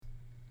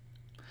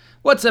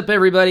What's up,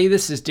 everybody?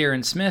 This is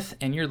Darren Smith,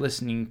 and you're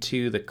listening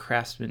to the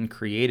Craftsman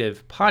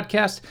Creative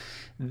Podcast.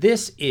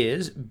 This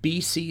is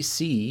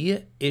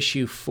BCC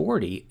issue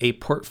 40, a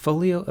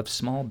portfolio of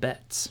small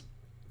bets.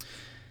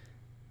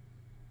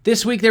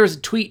 This week there was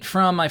a tweet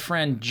from my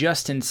friend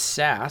Justin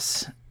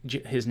Sass.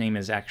 His name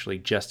is actually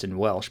Justin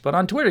Welsh, but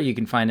on Twitter you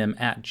can find him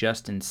at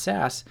Justin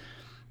Sass.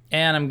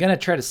 And I'm going to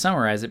try to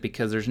summarize it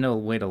because there's no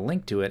way to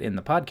link to it in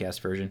the podcast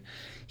version.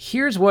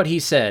 Here's what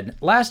he said.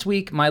 Last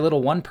week, my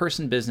little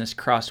one-person business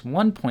crossed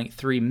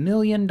 $1.3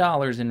 million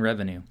in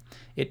revenue.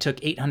 It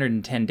took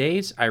 810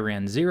 days. I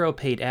ran 0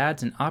 paid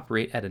ads and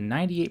operate at a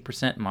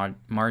 98%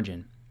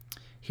 margin.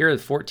 Here are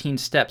the 14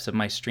 steps of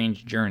my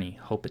strange journey.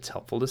 Hope it's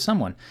helpful to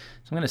someone.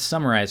 So I'm going to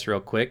summarize real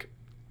quick.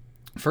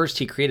 First,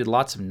 he created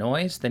lots of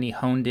noise. Then he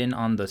honed in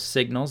on the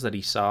signals that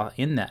he saw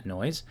in that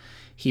noise.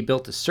 He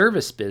built a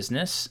service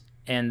business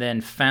and then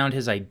found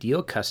his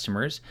ideal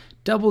customers,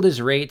 doubled his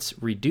rates,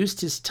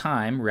 reduced his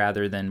time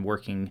rather than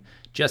working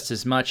just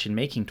as much and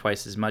making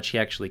twice as much. He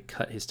actually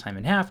cut his time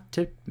in half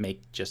to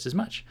make just as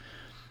much.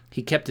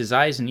 He kept his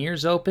eyes and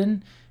ears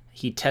open.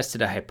 He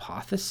tested a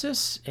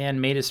hypothesis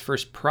and made his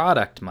first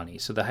product money.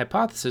 So the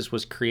hypothesis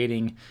was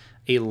creating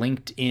a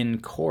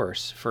LinkedIn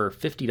course for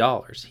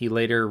 $50. He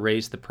later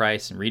raised the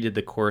price and redid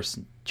the course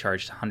and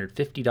charged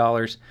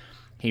 $150.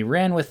 He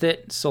ran with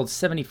it, sold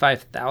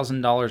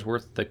 $75,000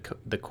 worth of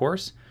the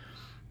course,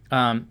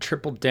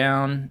 tripled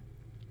down,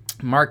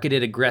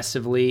 marketed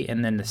aggressively,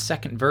 and then the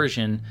second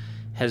version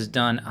has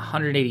done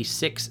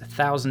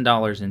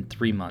 $186,000 in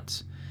 3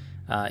 months.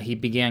 He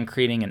began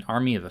creating an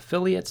army of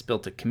affiliates,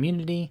 built a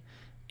community,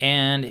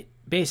 and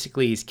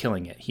basically he's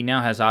killing it. He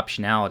now has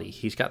optionality.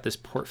 He's got this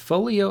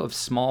portfolio of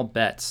small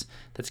bets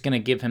that's going to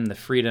give him the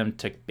freedom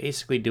to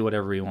basically do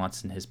whatever he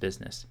wants in his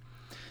business.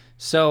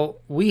 So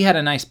we had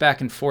a nice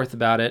back and forth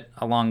about it,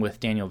 along with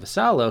Daniel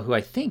Vassallo, who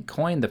I think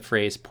coined the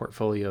phrase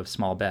portfolio of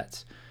small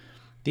bets.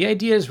 The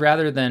idea is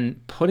rather than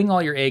putting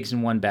all your eggs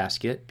in one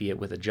basket, be it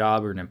with a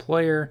job or an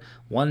employer,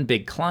 one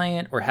big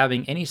client, or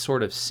having any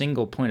sort of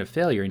single point of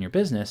failure in your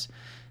business,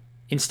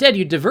 instead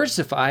you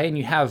diversify and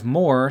you have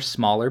more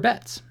smaller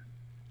bets.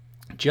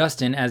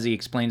 Justin, as he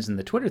explains in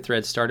the Twitter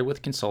thread, started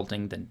with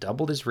consulting, then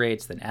doubled his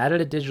rates, then added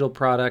a digital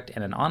product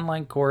and an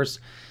online course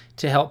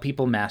to help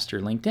people master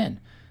LinkedIn.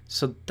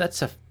 So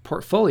that's a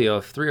portfolio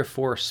of 3 or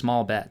 4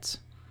 small bets.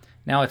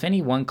 Now, if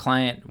any one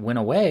client went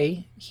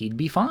away, he'd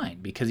be fine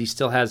because he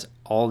still has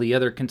all the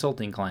other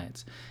consulting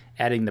clients.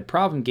 Adding the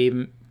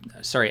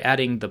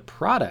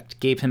product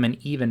gave him an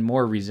even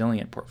more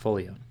resilient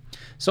portfolio.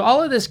 So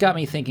all of this got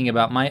me thinking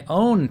about my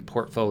own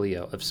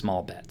portfolio of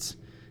small bets.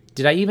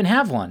 Did I even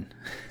have one?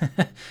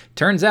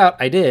 Turns out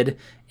I did,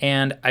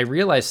 and I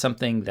realized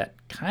something that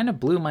kind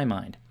of blew my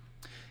mind.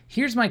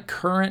 Here's my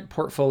current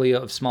portfolio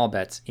of small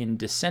bets in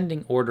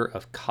descending order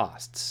of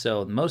costs,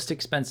 so most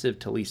expensive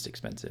to least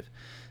expensive.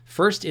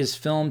 First is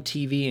film,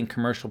 TV, and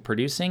commercial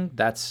producing.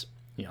 That's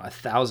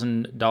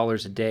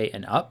 $1,000 a day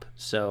and up.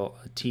 So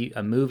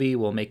a movie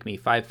will make me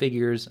 5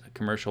 figures. A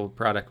commercial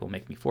product will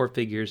make me 4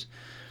 figures.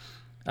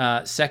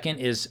 Second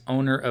is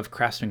owner of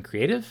Craftsman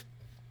Creative.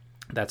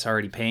 That's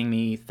already paying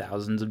me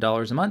thousands of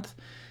dollars a month.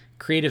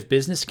 Creative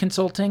business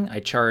consulting. I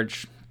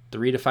charge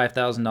 $3,000 to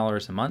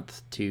 $5,000 a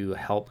month to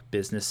help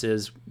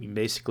businesses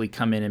basically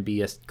come in and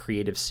be a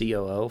creative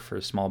COO for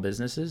small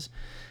businesses.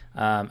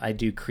 I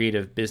do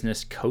creative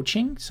business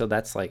coaching, so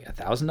that's like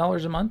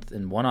 $1,000 a month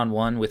and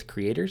one-on-one with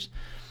creators.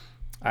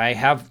 I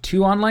have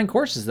 2 online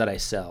courses that I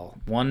sell.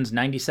 One's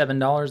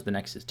 $97, the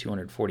next is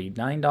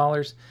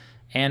 $249.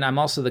 And I'm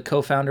also the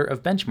co-founder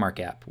of Benchmark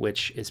App,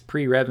 which is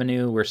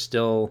pre-revenue. We're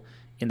still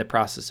in the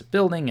process of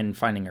building and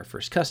finding our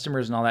first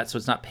customers and all that, so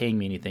it's not paying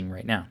me anything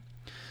right now.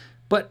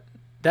 But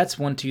that's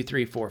 1, 2,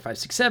 3, 4, 5,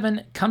 6,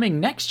 7.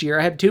 Coming next year,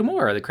 I have 2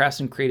 more. The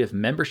Craftsman Creative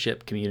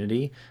membership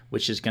community,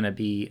 which is going to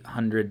be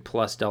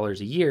 $100+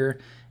 a year.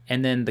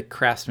 And then the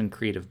Craftsman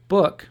Creative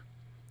book,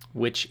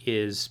 which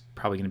is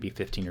probably going to be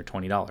 $15 or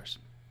 $20.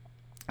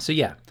 So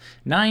yeah,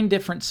 9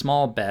 different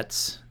small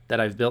bets that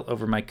I've built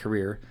over my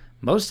career,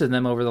 most of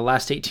them over the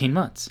last 18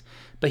 months.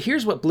 But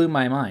here's what blew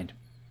my mind.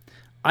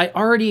 I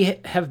already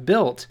have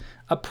built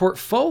a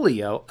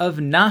portfolio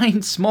of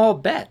 9 small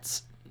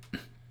bets.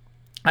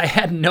 I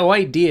had no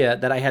idea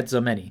that I had so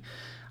many.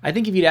 I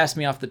think if you'd asked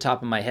me off the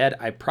top of my head,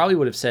 I probably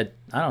would have said,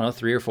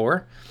 3 or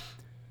 4.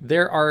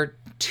 There are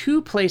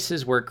 2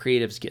 places where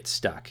creatives get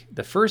stuck.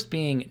 The first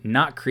being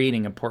not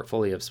creating a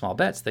portfolio of small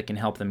bets that can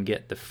help them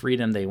get the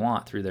freedom they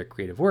want through their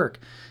creative work.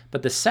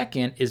 But the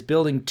second is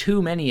building too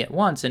many at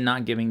once and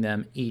not giving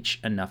them each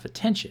enough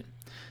attention.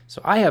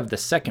 So I have the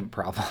second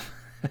problem.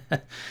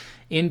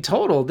 In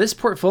total, this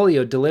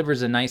portfolio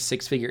delivers a nice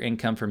 6-figure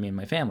income for me and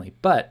my family,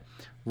 but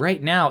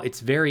right now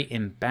it's very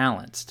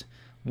imbalanced.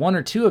 1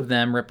 or 2 of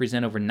them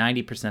represent over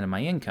 90% of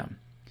my income.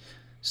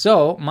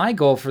 So my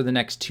goal for the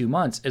next 2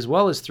 months, as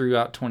well as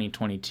throughout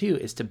 2022,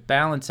 is to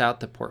balance out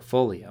the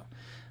portfolio.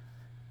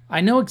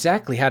 I know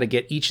exactly how to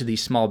get each of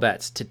these small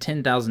bets to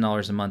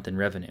 $10,000 a month in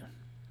revenue.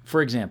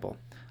 For example,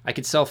 I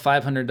could sell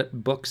 500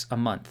 books a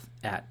month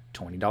at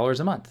 $20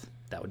 a month.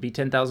 That would be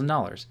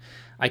 $10,000.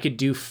 I could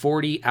do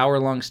 40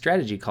 hour-long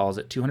strategy calls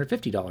at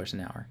 $250 an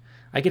hour.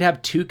 I could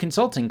have 2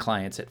 consulting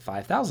clients at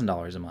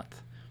 $5,000 a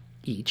month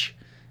each.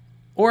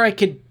 Or I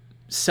could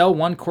sell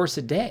 1 course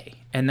a day,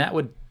 and that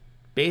would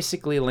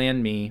basically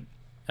land me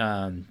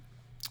another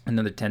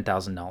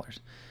 $10,000.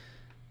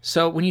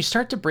 So when you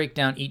start to break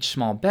down each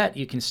small bet,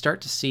 you can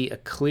start to see a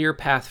clear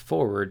path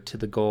forward to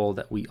the goal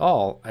that we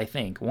all, I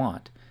think,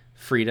 want: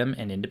 freedom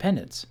and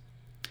independence.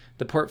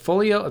 The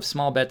portfolio of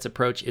small bets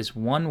approach is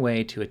one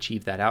way to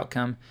achieve that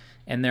outcome,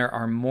 and there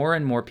are more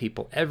and more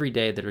people every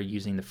day that are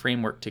using the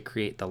framework to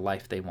create the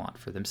life they want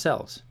for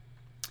themselves.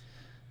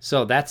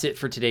 So that's it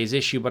for today's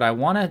issue, but I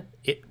want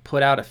to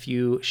put out a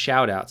few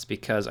shout outs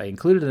because I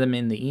included them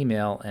in the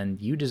email and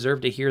you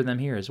deserve to hear them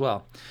here as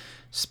well.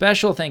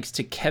 Special thanks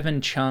to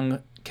Kevon Chung,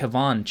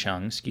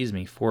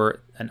 for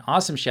an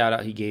awesome shout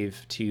out he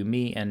gave to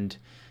me and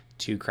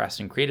to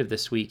Craftsman Creative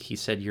this week. He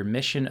said, "Your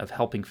mission of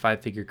helping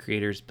 5-figure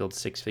creators build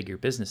 6-figure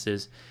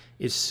businesses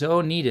is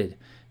so needed.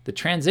 The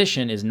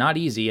transition is not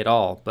easy at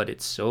all, but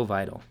it's so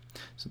vital."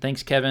 So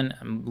thanks, Kevin.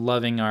 I'm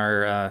loving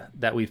our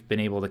that we've been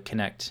able to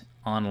connect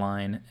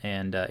online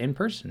and in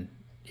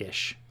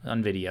person-ish,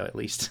 on video at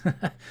least.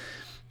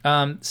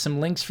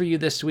 Some links for you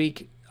this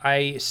week.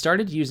 I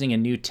started using a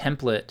new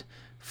template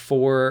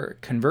for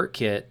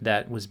ConvertKit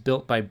that was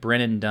built by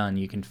Brennan Dunn.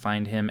 You can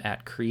find him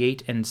at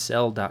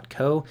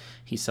createandsell.co.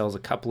 He sells a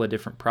couple of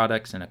different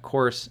products and a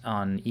course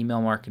on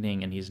email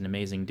marketing, and he's an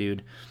amazing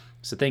dude.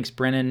 So thanks,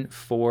 Brennan,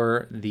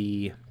 for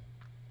the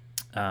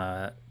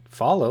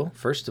follow,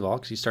 first of all,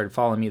 because you started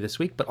following me this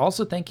week, but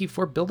also thank you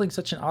for building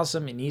such an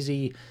awesome and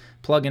easy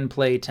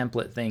plug-and-play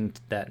template thing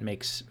that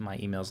makes my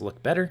emails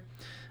look better.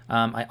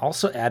 I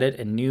also added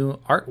a new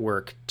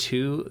artwork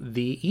to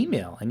the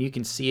email, and you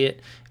can see it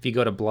if you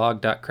go to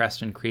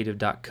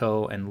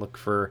blog.craftsmancreative.co and look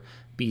for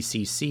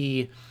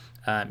BCC.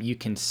 You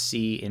can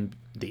see in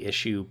the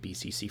issue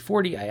BCC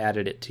 40, I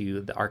added it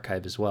to the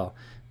archive as well.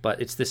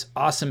 But it's this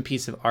awesome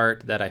piece of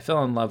art that I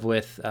fell in love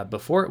with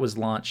before it was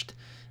launched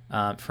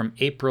from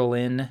April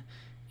in,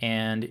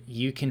 and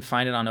you can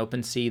find it on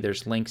OpenSea.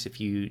 There's links if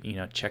you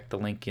check the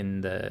link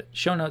in the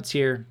show notes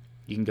here.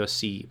 You can go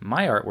see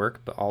my artwork,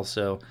 but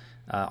also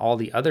all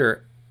the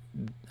other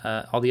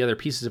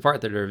pieces of art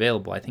that are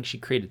available. I think she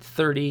created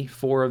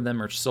 34 of them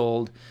are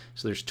sold,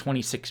 so there's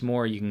 26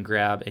 more you can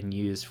grab and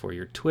use for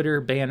your Twitter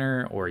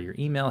banner or your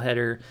email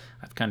header.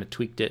 I've kind of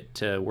tweaked it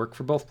to work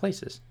for both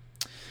places.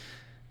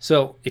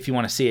 So if you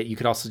want to see it, you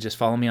could also just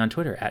follow me on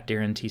Twitter at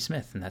Darren T.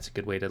 Smith, and that's a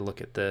good way to look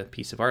at the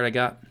piece of art I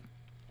got.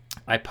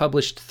 I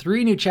published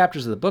 3 new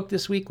chapters of the book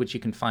this week, which you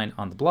can find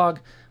on the blog,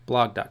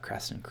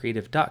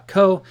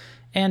 blog.craftsmancreative.co.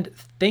 And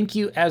thank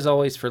you, as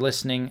always, for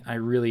listening. I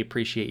really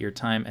appreciate your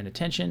time and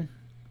attention.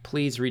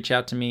 Please reach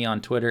out to me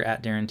on Twitter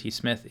at Darren T.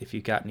 Smith if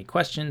you've got any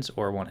questions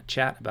or want to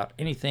chat about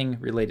anything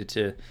related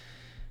to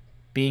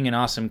being an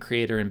awesome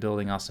creator and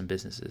building awesome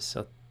businesses.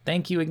 So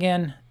thank you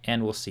again,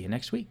 and we'll see you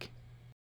next week.